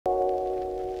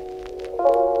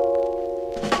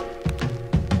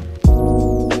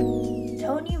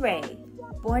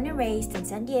Born and raised in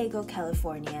San Diego,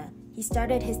 California, he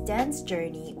started his dance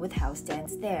journey with house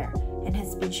dance there and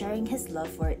has been sharing his love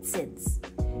for it since.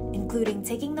 Including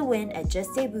taking the win at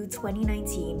Just Debut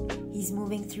 2019, he's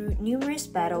moving through numerous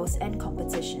battles and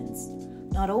competitions.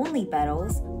 Not only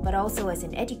battles, but also as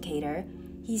an educator,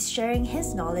 he's sharing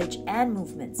his knowledge and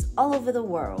movements all over the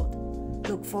world.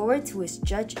 Look forward to his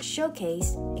judge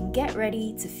showcase and get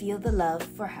ready to feel the love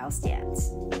for house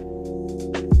dance.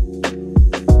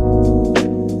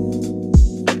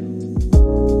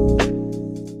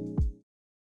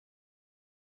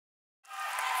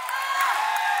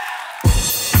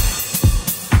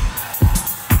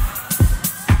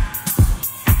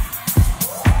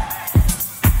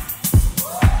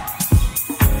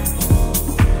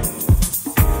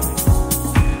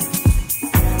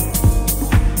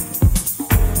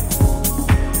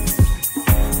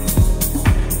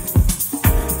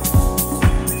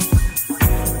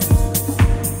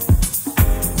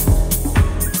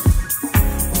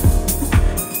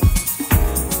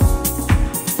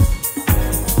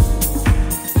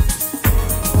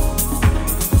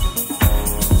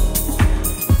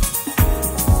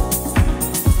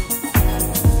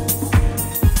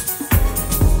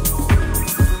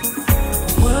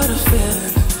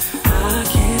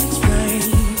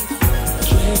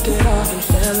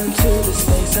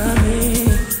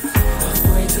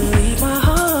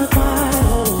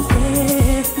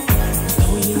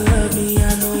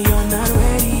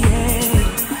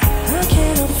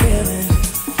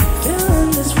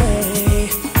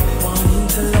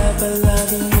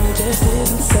 Loving